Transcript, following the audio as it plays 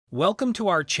Welcome to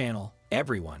our channel,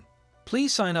 everyone.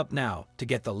 Please sign up now to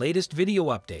get the latest video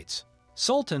updates.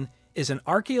 Sultan is an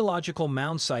archaeological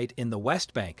mound site in the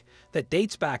West Bank that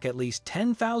dates back at least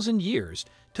 10,000 years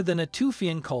to the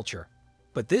Natufian culture.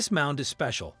 But this mound is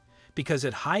special because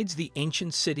it hides the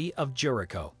ancient city of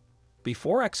Jericho.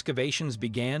 Before excavations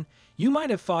began, you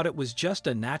might have thought it was just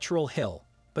a natural hill,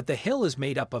 but the hill is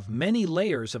made up of many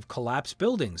layers of collapsed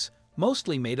buildings,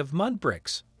 mostly made of mud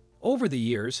bricks. Over the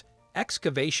years,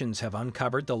 excavations have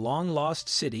uncovered the long-lost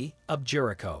city of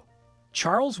Jericho.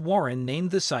 Charles Warren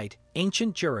named the site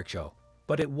Ancient Jericho,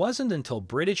 but it wasn't until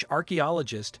British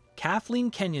archaeologist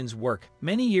Kathleen Kenyon's work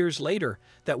many years later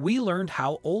that we learned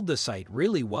how old the site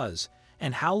really was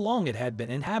and how long it had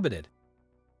been inhabited.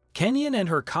 Kenyon and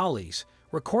her colleagues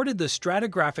recorded the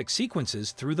stratigraphic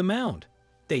sequences through the mound.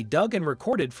 They dug and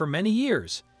recorded for many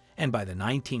years, and by the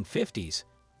 1950s,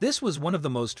 this was one of the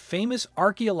most famous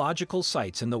archaeological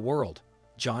sites in the world.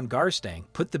 John Garstang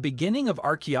put the beginning of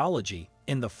archaeology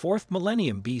in the 4th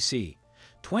millennium BC,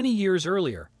 20 years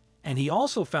earlier, and he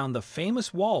also found the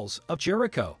famous walls of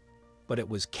Jericho. But it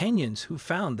was Kenyans who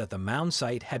found that the mound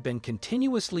site had been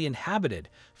continuously inhabited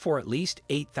for at least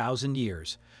 8,000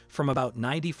 years, from about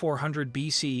 9400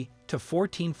 BC to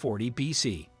 1440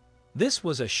 BC. This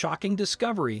was a shocking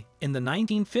discovery in the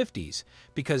 1950s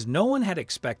because no one had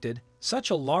expected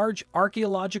such a large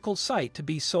archaeological site to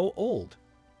be so old.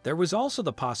 There was also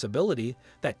the possibility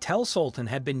that Tel Sultan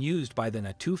had been used by the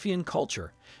Natufian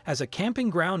culture as a camping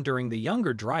ground during the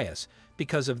Younger Dryas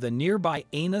because of the nearby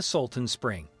Aina Sultan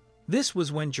spring. This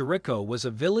was when Jericho was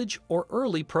a village or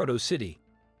early proto-city.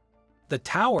 The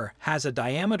tower has a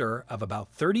diameter of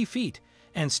about 30 feet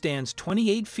and stands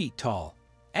 28 feet tall.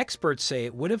 Experts say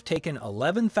it would have taken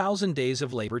 11,000 days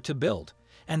of labor to build,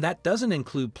 and that doesn't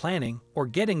include planning or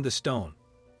getting the stone.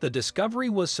 The discovery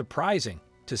was surprising,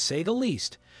 to say the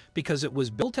least, because it was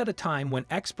built at a time when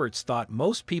experts thought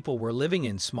most people were living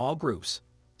in small groups.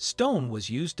 Stone was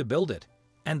used to build it,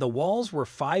 and the walls were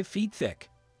 5 feet thick.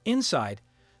 Inside,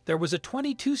 there was a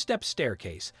 22-step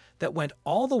staircase that went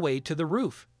all the way to the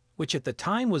roof, which at the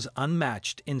time was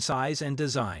unmatched in size and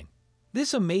design.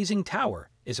 This amazing tower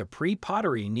is a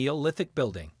pre-pottery Neolithic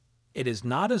building. It is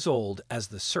not as old as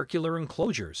the circular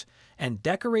enclosures and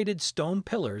decorated stone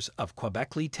pillars of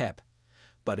Quebecley Tepe,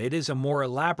 but it is a more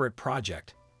elaborate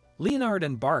project. Leonard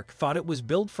and Barque thought it was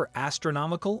built for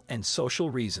astronomical and social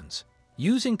reasons.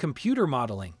 Using computer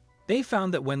modeling, they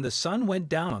found that when the sun went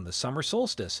down on the summer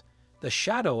solstice, the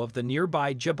shadow of the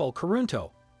nearby Jebel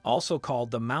Karunto, also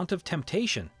called the Mount of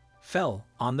Temptation, fell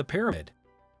on the pyramid.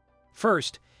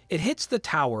 First, it hits the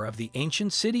tower of the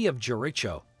ancient city of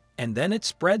Jericho, and then it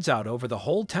spreads out over the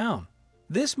whole town.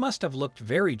 This must have looked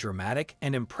very dramatic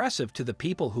and impressive to the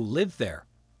people who lived there.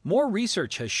 More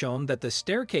research has shown that the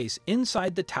staircase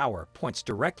inside the tower points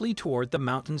directly toward the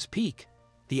mountain's peak.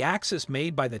 The axis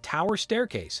made by the tower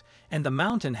staircase and the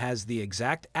mountain has the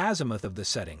exact azimuth of the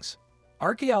settings.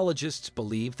 Archaeologists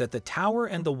believe that the tower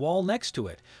and the wall next to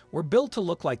it were built to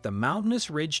look like the mountainous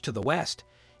ridge to the west,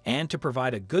 and to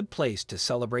provide a good place to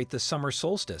celebrate the summer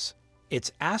solstice.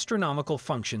 Its astronomical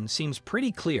function seems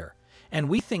pretty clear, and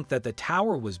we think that the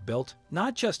tower was built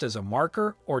not just as a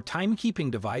marker or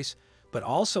timekeeping device, but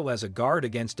also as a guard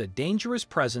against a dangerous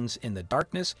presence in the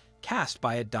darkness cast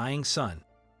by a dying sun.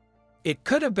 It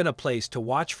could have been a place to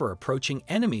watch for approaching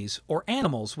enemies or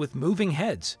animals with moving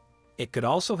heads. It could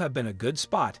also have been a good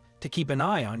spot to keep an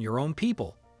eye on your own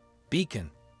people.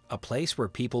 Beacon, a place where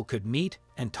people could meet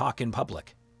and talk in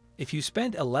public. If you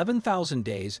spent 11,000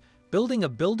 days building a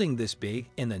building this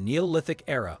big in the Neolithic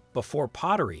era before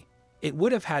pottery, it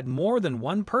would have had more than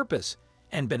one purpose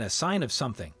and been a sign of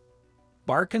something.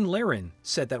 Barque and Leonard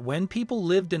said that when people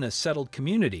lived in a settled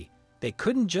community, they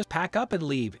couldn't just pack up and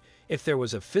leave if there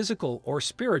was a physical or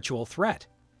spiritual threat.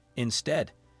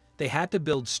 Instead, they had to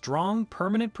build strong,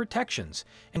 permanent protections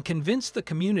and convince the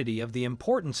community of the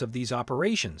importance of these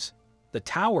operations. The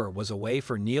tower was a way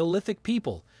for Neolithic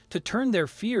people to turn their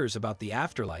fears about the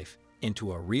afterlife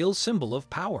into a real symbol of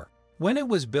power. When it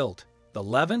was built, the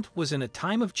Levant was in a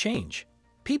time of change.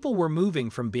 People were moving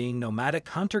from being nomadic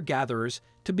hunter-gatherers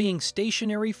to being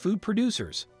stationary food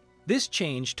producers. This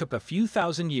change took a few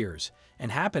thousand years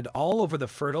and happened all over the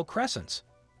Fertile Crescents.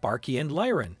 Barque and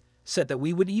Leonard said that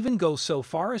we would even go so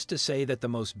far as to say that the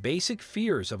most basic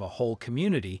fears of a whole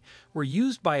community were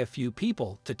used by a few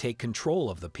people to take control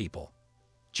of the people.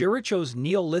 Jericho's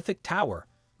Neolithic tower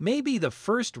may be the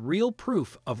first real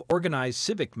proof of organized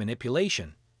civic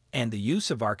manipulation and the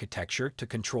use of architecture to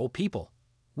control people.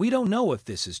 We don't know if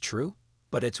this is true,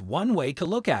 but it's one way to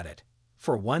look at it.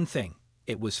 For one thing,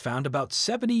 it was found about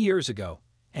 70 years ago,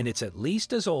 and it's at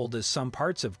least as old as some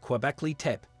parts of Quebecley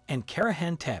Tepe and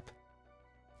Karahan Tepe.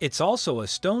 It's also a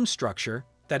stone structure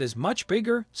that is much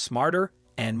bigger, smarter,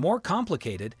 and more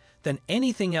complicated than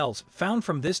anything else found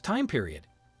from this time period.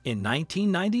 In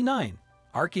 1999,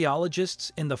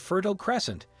 archaeologists in the Fertile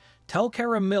Crescent Tel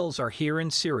Kara mills are here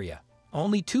in Syria.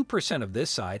 Only 2% of this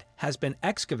side has been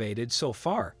excavated so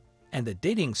far, and the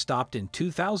digging stopped in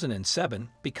 2007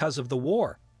 because of the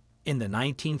war. In the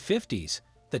 1950s,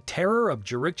 the terror of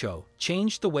Jericho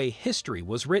changed the way history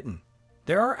was written.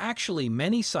 There are actually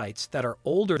many sites that are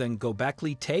older than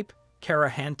Quebecley Tepe,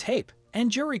 Karahan Tepe,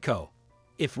 and Jericho.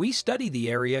 If we study the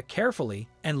area carefully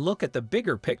and look at the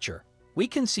bigger picture, we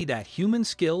can see that human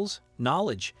skills,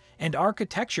 knowledge, and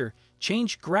architecture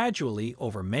changed gradually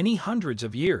over many hundreds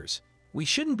of years. We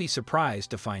shouldn't be surprised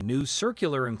to find new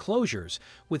circular enclosures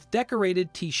with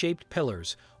decorated T-shaped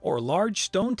pillars or large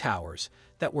stone towers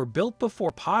that were built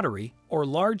before pottery or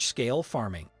large-scale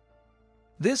farming.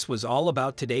 This was all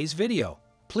about today's video.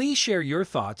 Please share your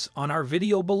thoughts on our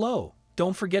video below.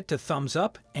 Don't forget to thumbs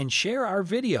up and share our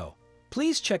video.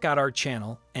 Please check out our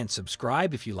channel and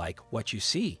subscribe if you like what you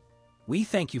see. We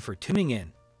thank you for tuning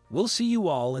in. We'll see you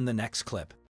all in the next clip.